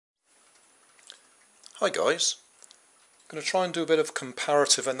Hi guys, I'm going to try and do a bit of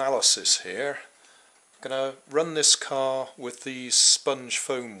comparative analysis here. I'm going to run this car with these sponge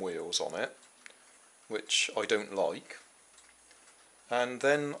foam wheels on it, which I don't like, and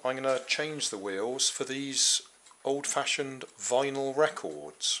then I'm going to change the wheels for these old-fashioned vinyl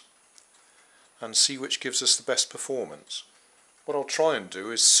records and see which gives us the best performance. What I'll try and do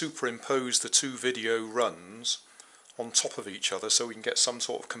is superimpose the two video runs on top of each other so we can get some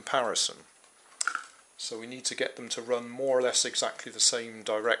sort of comparison. So we need to get them to run more or less exactly the same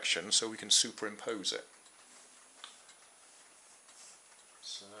direction so we can superimpose it.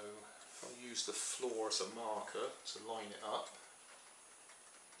 So if I use the floor as a marker to line it up.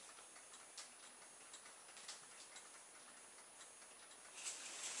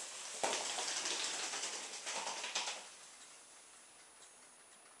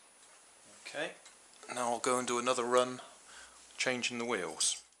 Okay, now I'll go and do another run changing the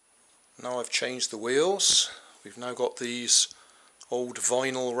wheels. Now I've changed the wheels, we've now got these old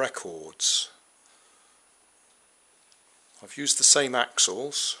vinyl records. I've used the same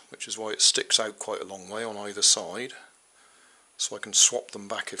axles, which is why it sticks out quite a long way on either side, so I can swap them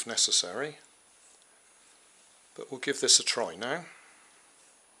back if necessary. But we'll give this a try now.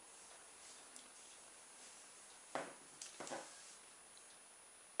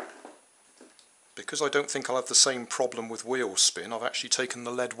 Because I don't think I'll have the same problem with wheel spin, I've actually taken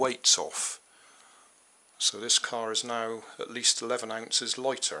the lead weights off. So this car is now at least 11 ounces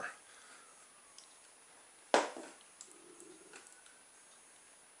lighter.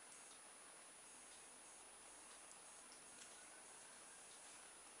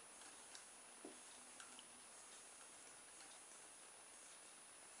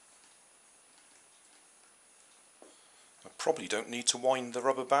 I probably don't need to wind the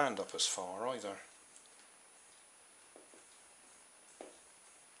rubber band up as far either.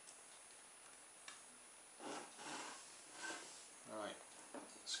 Right,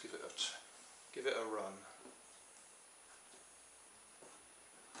 let's give it a run.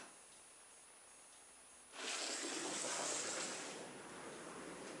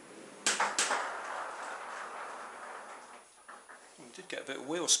 We did get a bit of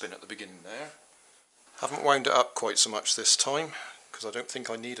wheel spin at the beginning there. Haven't wound it up quite so much this time because I don't think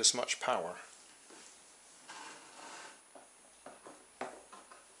I need as much power.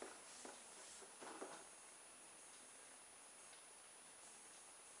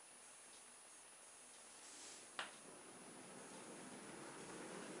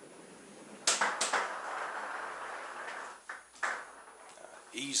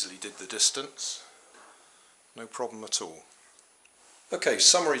 Easily did the distance, no problem at all. Okay,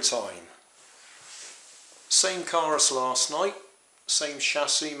 summary time. Same car as last night, same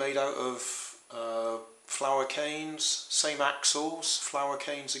chassis made out of flower canes, same axles, flower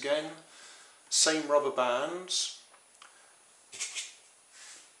canes again, same rubber bands.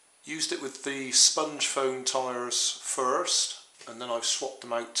 Used it with the sponge foam tyres first, and then I've swapped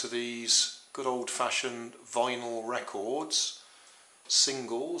them out to these good old-fashioned vinyl records,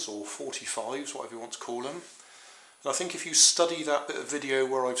 singles or 45s, whatever you want to call them. And I think if you study that bit of video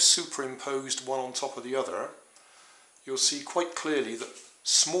where I've superimposed one on top of the other, you'll see quite clearly that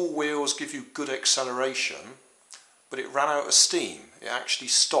small wheels give you good acceleration, but it ran out of steam. It actually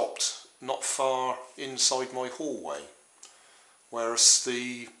stopped not far inside my hallway. Whereas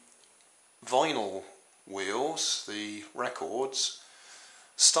the vinyl wheels, the records,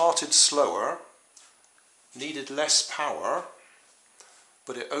 started slower, needed less power,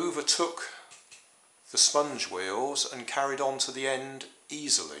 but it overtook the sponge wheels and carried on to the end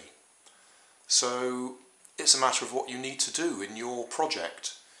easily. So it's a matter of what you need to do in your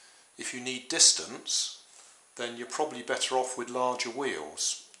project. If you need distance, then you're probably better off with larger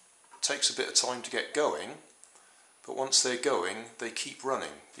wheels. It takes a bit of time to get going, but once they're going, they keep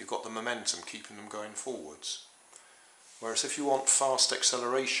running. You've got the momentum keeping them going forwards. Whereas if you want fast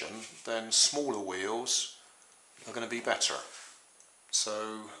acceleration, then smaller wheels are going to be better.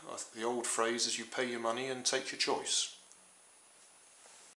 So the old phrase is you pay your money and take your choice.